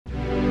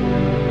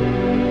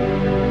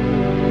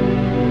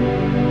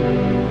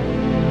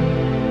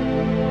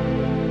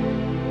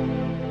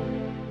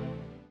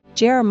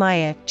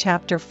Jeremiah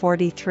chapter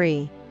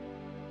 43.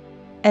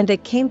 And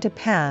it came to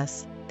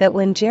pass, that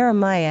when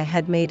Jeremiah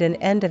had made an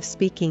end of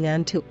speaking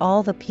unto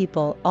all the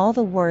people all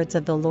the words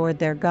of the Lord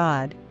their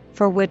God,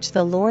 for which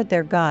the Lord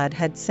their God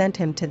had sent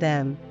him to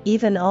them,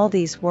 even all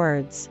these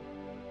words,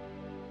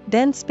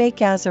 then spake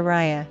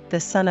Azariah the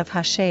son of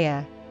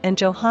Hoshea, and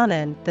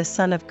Johanan the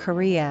son of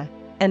Kareah,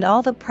 and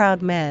all the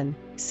proud men,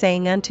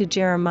 saying unto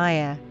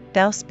Jeremiah,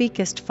 Thou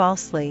speakest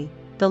falsely,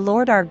 the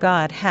Lord our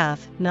God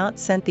hath not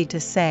sent thee to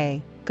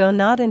say, Go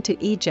not into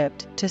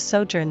Egypt to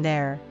sojourn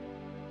there.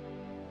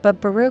 But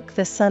Baruch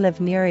the son of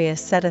Neriah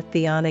setteth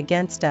thee on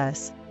against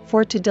us,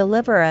 for to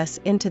deliver us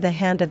into the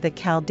hand of the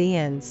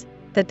Chaldeans,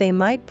 that they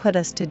might put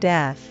us to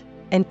death,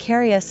 and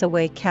carry us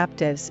away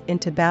captives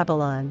into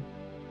Babylon.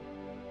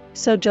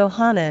 So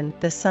Johanan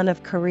the son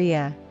of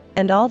Kareah,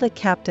 and all the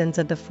captains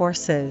of the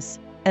forces,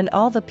 and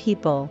all the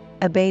people,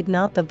 obeyed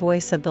not the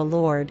voice of the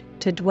Lord,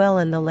 to dwell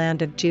in the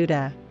land of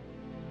Judah.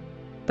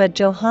 But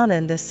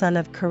Johanan the son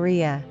of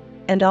Kareah,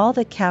 and all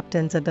the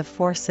captains of the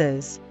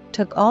forces,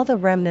 took all the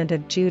remnant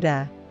of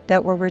Judah,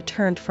 that were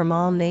returned from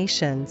all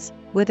nations,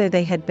 whither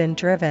they had been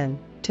driven,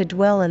 to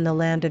dwell in the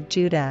land of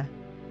Judah.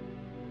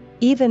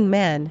 Even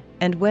men,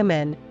 and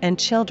women, and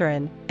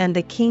children, and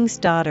the king's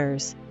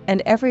daughters,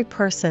 and every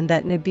person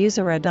that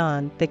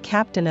Nebuzaradan the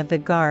captain of the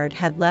guard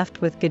had left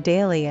with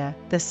Gedaliah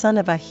the son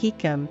of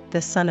Ahikam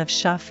the son of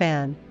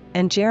Shaphan,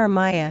 and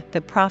Jeremiah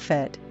the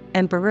prophet,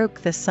 and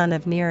Baruch the son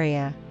of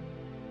Neriah.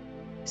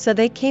 So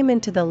they came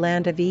into the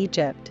land of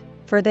Egypt,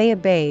 for they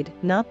obeyed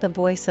not the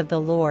voice of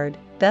the Lord,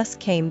 thus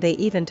came they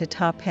even to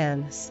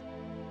Taphans.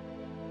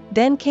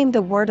 Then came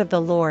the word of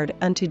the Lord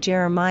unto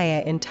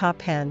Jeremiah in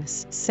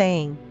Taphans,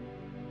 saying,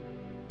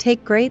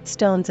 Take great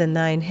stones in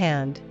thine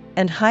hand,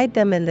 and hide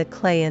them in the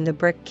clay in the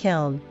brick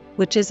kiln,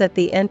 which is at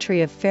the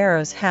entry of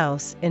Pharaoh's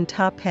house in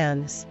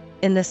Taphans,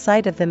 in the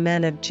sight of the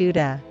men of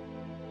Judah.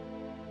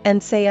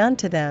 And say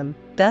unto them,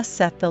 Thus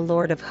saith the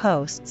Lord of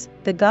hosts,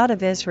 the God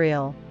of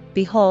Israel,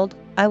 Behold,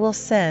 I will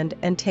send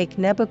and take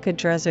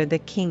Nebuchadrezzar the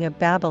king of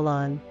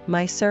Babylon,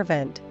 my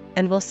servant,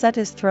 and will set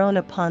his throne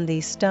upon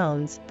these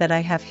stones that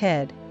I have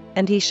hid,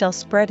 and he shall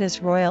spread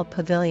his royal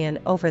pavilion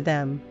over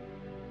them.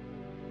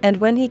 And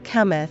when he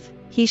cometh,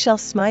 he shall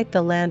smite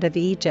the land of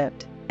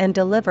Egypt, and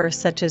deliver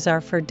such as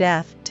are for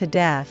death to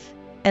death,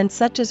 and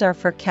such as are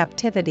for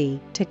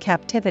captivity to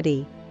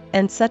captivity,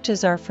 and such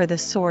as are for the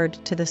sword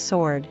to the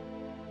sword.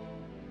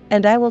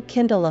 And I will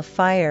kindle a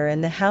fire in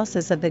the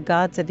houses of the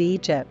gods of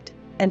Egypt,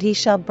 and he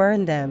shall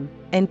burn them,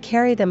 and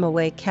carry them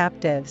away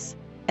captives,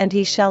 and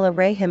he shall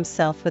array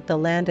himself with the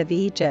land of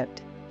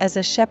Egypt, as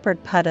a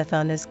shepherd putteth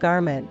on his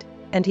garment,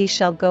 and he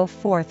shall go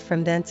forth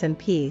from thence in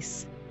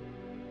peace.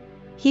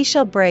 He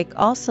shall break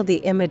also the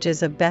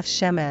images of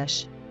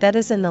Beth-shemesh, that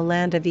is in the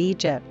land of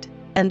Egypt,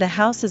 and the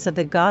houses of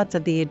the gods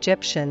of the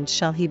Egyptians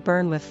shall he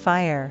burn with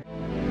fire,